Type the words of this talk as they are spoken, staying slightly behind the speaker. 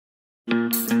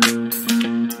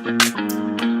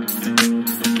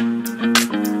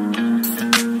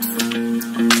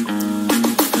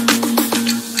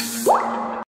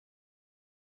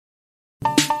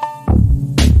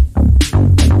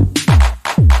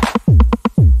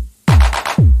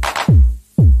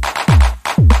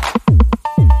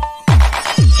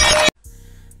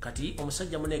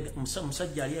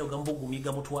Musajja ali ayogamba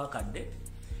ogumiga mutwakadde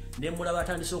ne mulaba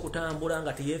atandise okutambula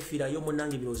nga teyefiirayo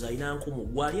munnange birowoozo alina nkumu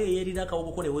gwali eyeerira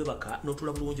akawokoko ne weebaka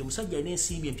n'otula bulungi omusajja alina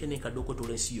ensimbi empya n'enkadde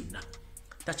okwetoola ensi yonna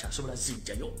takyasobola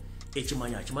zijjayo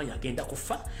ekimanya agenda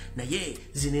kufa naye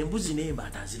zino embuzi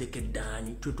n'embaata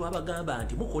azirekeddaani twe twabagamba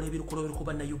nti mukola ebirukolobero ku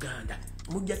bannayuganda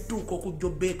mujja tuuka okujja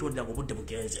obbeetondera ng'obudde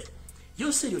bugenze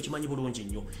yose eryo okimanyi bulungi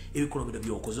nnyo ebikolobero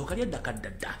by'okoze okalya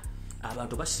ddakaddadda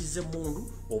abantu basize mundu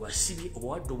obasibye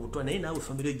obawadde obutwa naye naawe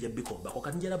famire ejja bikombako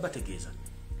kati njala bategeeza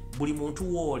buli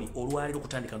muntu wooli olwaliro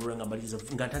kutandika nolwa nga maliza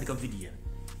nga ntandika video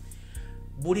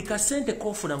buli kasente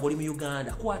kofuna ng'oli mu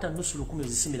Uganda kwata nusu 10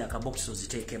 ozisimira akabokisi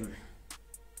oziteekemu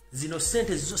zino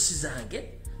sente zizo si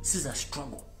zange si za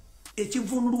struggle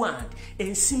ekivunulwa nti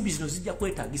ensimbi zino zijja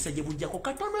kwetaagisa gye bujjako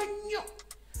katono nnyo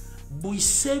buli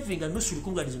saving nusu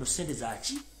 10 nga zino sente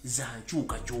zaki za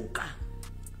nkyukakyuka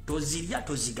tozirya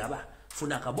tozigaba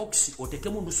funa akabokisi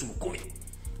otekemu nusu 10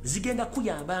 zigenda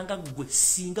kuyambanga gwe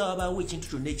singa wabaawo ekintu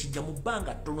kyonna ekijja mu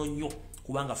bbanga ttono nnyo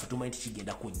kubanga ffe tumanyi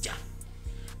kigenda kujja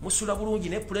musula bulungi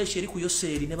ne pressure eri ku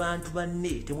yoseeri ne bantu banne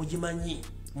temugimanyi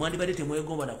mwandibadde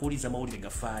temwegomba nakuwuliriza amawulire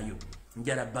gafaayo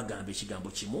njala bagamba ekigambo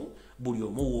kimu buli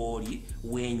omu wooli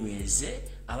wenyweze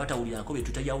abatawuliranko bye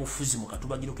tutajja bufuzi mu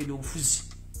katubagiro k'ebyobufuzi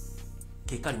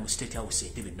kekali mu state house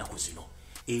entebe ennaku zino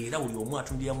era buli omu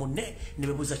atundira munne ne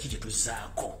bebuuza ki kye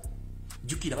tuzzaako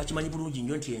jjukira bakimanyi bulungi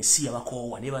nnyo nti ensi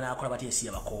yabakoowa naye banaakola batya ensi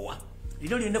yabakoowa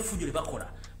lino lyonna effujjo lye bakola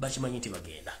bakimanyi nti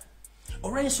bagenda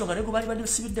olw'ensonga ne gwe baali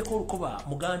bandisibiddeko olukoba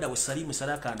muganda we Salimu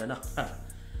Salakandana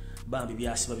bambi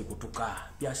byasiba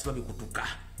bikutuka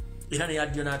era naye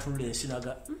addira n'atunula ensi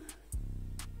naga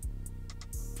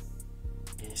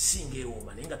ensi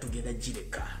ng'ewooma naye nga tugenda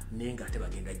gireka naye nga ate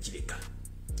bagenda gireka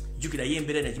jjukira ye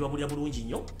embeera nagibabulira bulungi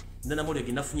nnyo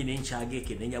nanamulege nafunye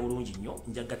n'enkyageke nenya bulungi nnyo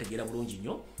njagategeera bulungi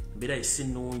nnyo mbeera esi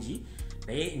nnungi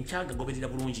naye nkyagagoberera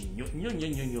bulungi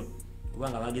nnyo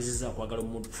kubanga bagezezza okwagala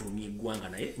omuntu fulumya eggwanga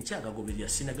naye nkyagagoberera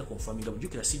sinaga konfaminga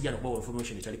bujjukira sijja nokubawa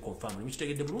information etali confirm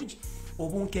nemukitegedde bulungi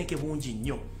obunkenke bungi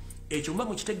nnyo ekyo mba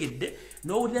mukitegedde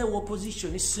n'owulirayo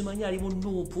opposition simanyi ali mu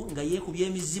nuupu nga yeekubya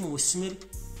emizimu busimere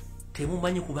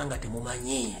temumanyi kubanga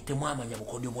temwamanya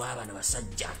bukodyo bw'abaana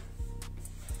basajja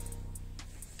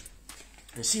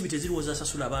ensimbi tezirowooza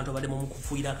asasula abantu abaddemu mu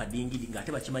kufuuyira akadingiri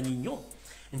ng'ate bakimanyi nnyo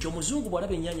nti omuzungu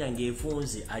bw'alaba ennyanya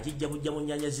ng'evunze agijja bujja mu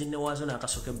nnyanya zinnewaazo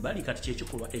n'akasoka ebbali kati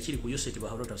kyekikolwa ekiri ku yoseti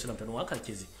bahaulotawusiramu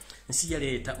wakakezi nsi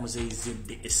yaleeta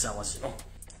muzeyizedde essaawa zino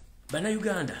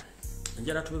bannayuganda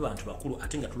njala tube bantu bakulu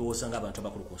ate nga tulowooza ng'abantu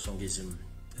abakulu ku nsonga ezimu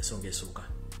ensonga esooka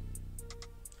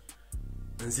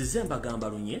nzize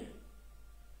mbagamba lunye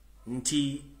nti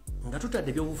nga tutadde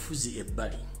ebyobufuzi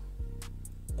ebbali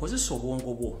kozesa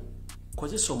obwongo bwo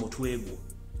kozesa omutwe gwo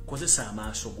kozesa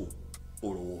amaaso go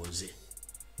olowooze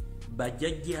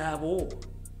bajjajjaabo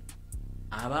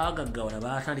abaagaggawala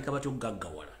baatandika batya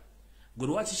okugaggawala gwe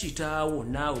lwaki kitaawo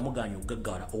naawe muganya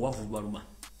okugaggawala owavu baluma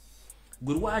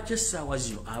gwe lwaki essaawa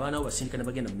zino abaana bo basindika ne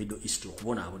bagenda mu middle east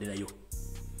okubonaabonerayo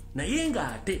naye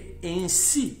ng'ate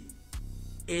ensi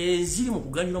eziri mu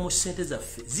kuganyulwa mu ssente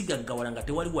zaffe zigaggawala nga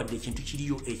tewali wadde ekintu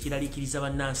kiriyo ekiraliikiriza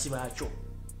bannansi baakyo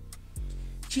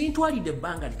kintwalidde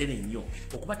ebbanga ddene nnyo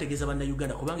okubategeeza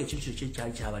bannayuganda kubanga ekintu kyo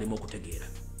kyali kyabalema okutegeera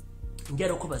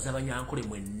njala okubaza abanyankole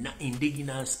mwenna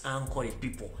indigenous ankole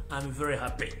people. I'm very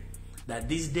happy that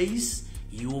these days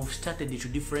you've started to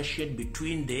differentiate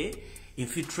between the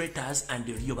infiltrators and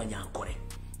the real banyankole.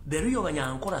 The real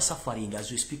banyankole are suffering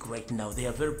as we speak right now. They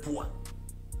are very poor.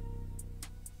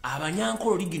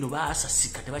 Abanyankole ligino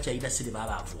baasasika tebakyayita sire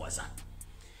babaavuwaza.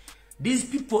 These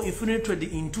people infiltrated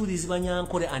into these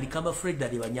banyankole and become afraid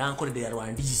that the banyankole they are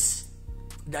Rwandese.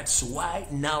 That's why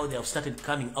now they have started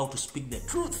coming out to speak the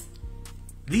truth.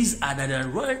 These are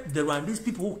the Rwandese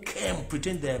people who came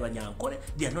pretend they are banyankole.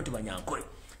 They are not banyankole.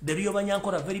 The real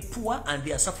banyankole are very poor and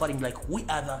they are suffering like we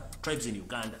other tribes in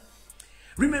Uganda.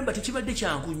 Remember, tekibadde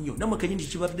kyangu nnyo namwe kenyini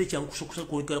tekibadde kyangu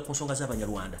kusobola ku nsonga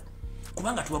z'Abanyarwanda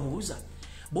kubanga tubabuuza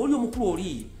bw'oli omukulu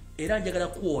oli era njagala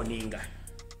kuwoninga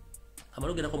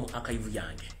amalo genda ko mu archive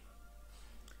yange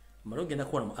amalo genda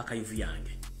kuwona mu archive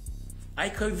yange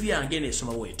archive yange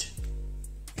nesoma wet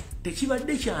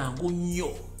tekibadde kyangu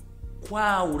nnyo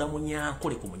kwawula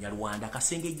munyankole ku munyarwanda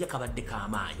akasengejja kabadde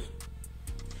k'amaanyi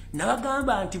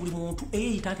nabagamba nti buli muntu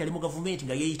eyeyita nti ali mu gavumenti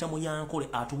nga yeeyita munyankole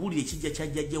atubulire ekijja kya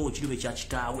jjajjawo ekiriwe kya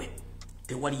kitaawe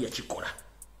tewali yakikola.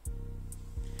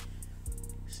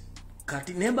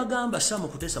 Kati nemba gamba Sam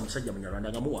Kutesa musajja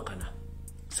munyarwanda nga muwakana.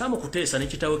 Sam Kutesa ne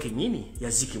kitawe kenyini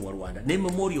yaziki wa Rwanda. Ne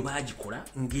memorial bagikola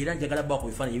ngira njagala bako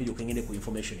bifana video kengene ku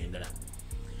information endala.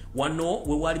 Wano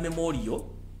we wali memorial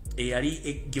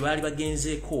eyali gibali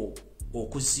bagenzeko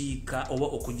okuziika oba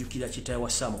okujukira kitawe wa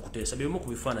Sam Kutesa. Bimu ku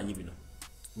bifaananyi bino.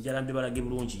 Njala mbibalage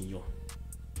bulungi nnyo.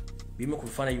 Bimu ku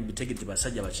bifaananyi bitegedde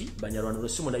basajja baki Banyarwanda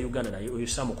Simu na Uganda naye oyo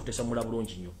Sam Kutesa mula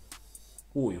bulungi nnyo.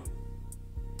 Huyo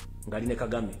ngali ne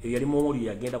Kagame yali momori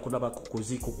yagenda kunaba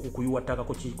kuyuwataka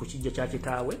ku kijja kya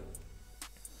kitaawe.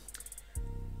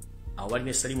 Awali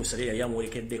ne Salimu Sale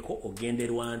yamwerekeddeko ogende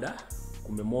Rwanda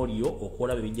ku memorial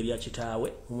okola bibijja bya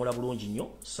kitaawe mula bulungi nnyo.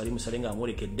 Salimu Sale nga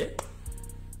amwerekedde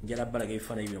njala balaga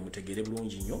bifaananyi byo mutegere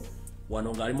bulungi nnyo.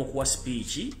 Wano ngali mu kuwa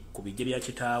speech ku bijja bya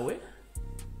kitaawe.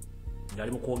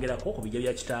 Ngali mu kwogerako ku bijja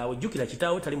bya kitaawe. Jukira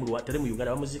kitaawe tali mu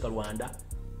Uganda bamuzika Rwanda.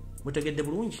 Mutegedde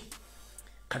bulungi.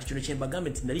 Kati kino kyembagambe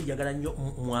nti nali njagala nnyo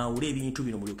mwawule ebintu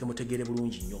bino mulyoke mutegere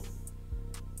bulungi nnyo.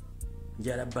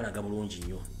 Njala balaga bulungi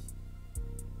nnyo.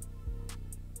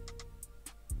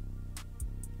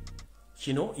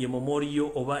 Kino ye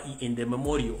memorial oba in the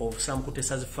memorial of Sam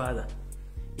Kutesa's father.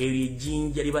 Eri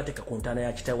jinja libateka ku ntana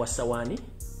ya kitaawe wa Sawani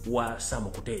wa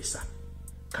Sam Kutesa.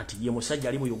 Kati ye musajja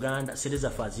ali mu Uganda sereza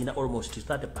fazina almost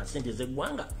 30%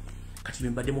 ez'eggwanga. Kati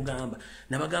mbadde mugamba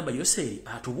nabagamba Yoseri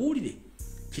atubuulire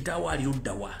kitaawe ali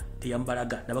ludda wa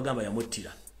teyambalaga nabagamba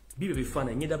yamuttira. Bibyo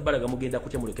bifaana nyenda balaga mugenda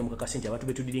kutya mulyoke mukakase nti abantu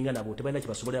betudiringa nabo tebalina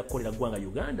kibasobolera kukolera ggwanga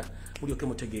Uganda mulyoke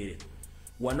mutegeere.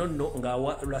 Wano nno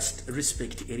ng'awa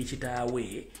respect eri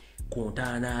kitaawe ku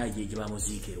ntaana ye gye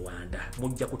bamuziika Rwanda.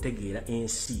 Mujja kutegeera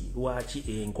ensi lwaki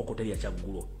enkoko terya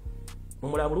kyaggulo.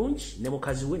 Mumula bulungi ne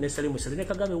mukazi we ne Salimu Sale ne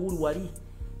Kagame wuli wali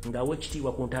ng'awa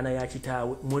ekitiibwa ku ntaana ya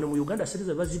kitaawe. Mwene mu Uganda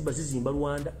sereza bazibba zizimba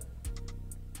Rwanda.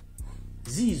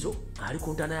 Zizo ali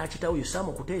ku ntaana ya kitaawe yo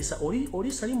Sam Kutesa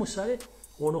oli Salimu Sale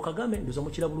ono Kagame ndoza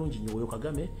mukira bulungi nnyo oyo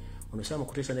Kagame ono Sam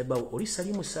Kutesa ne bawo oli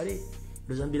Salimu Sale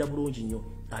ndoza mbira bulungi nnyo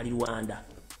ali Rwanda.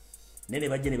 Nene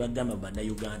bajje ne bagamba banda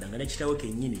Uganda nga ne kitaawe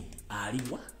kennyini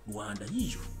aliwa Rwanda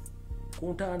yiyo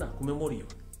ku ntaana ku memorial.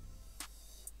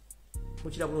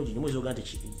 Mukira bulungi nnyo mwezi ogante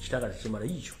kitagala kimala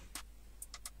yiyo.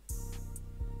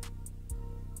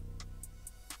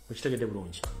 Mukitegedde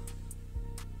bulungi.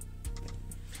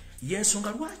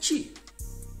 Yensonga lwaki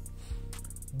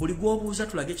buli gwobuuza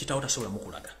tulage kitaawe tasobola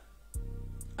mukulaga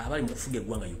abali mu kufuga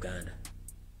eggwanga Uganda.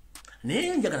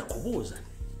 Naye njagala kubuuza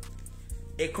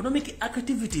economic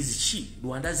activities ki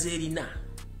Rwanda zerina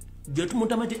gye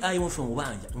tumutamati IMF mu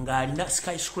banja ng'alina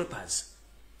skyscrapers,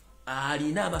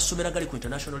 alina amasomero agali ku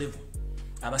international level,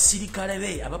 abasirikale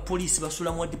be abapoliisi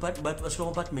basula mu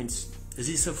apartments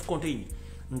ezi self-contained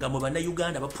nga mu bana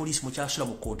Uganda abapoliisi mukyasula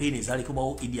mu container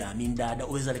ezalekebwawo Idi Amin Dada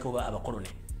oba ezalekebwa abakolone.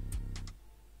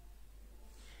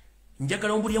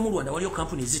 Njagala ombulya mu Rwanda waliyo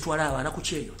kampuni ezitwala abaana ku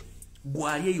kyeyo.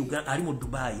 Gwali Uganda ali mu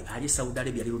Dubai ali Saudi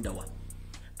Arabia ali Ludawa.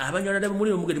 Abanyarwanda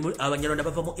bamuli omugedi abanyarwanda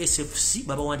bava mu SFC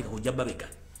babawandika kujja babeka.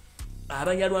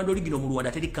 Abanyarwanda oligino mu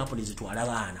Rwanda teri kampuni zitwala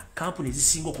abaana. Kampuni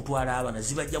zisinga okutwala abaana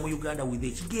zibajja mu Uganda with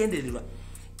ekigendererwa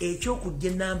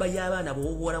ekyokujja ennamba y'abaana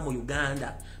b'obuwala mu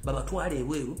Uganda babatwala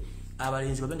ebweru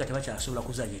abalenzi babenga tebakyasobola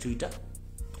kuzaala tuyita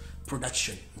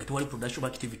production nga tewali production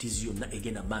activities yonna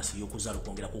egenda maaso y'okuzaala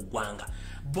okwongera ku ggwanga.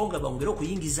 Bonga bongera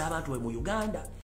okuyingiza abantu mu Uganda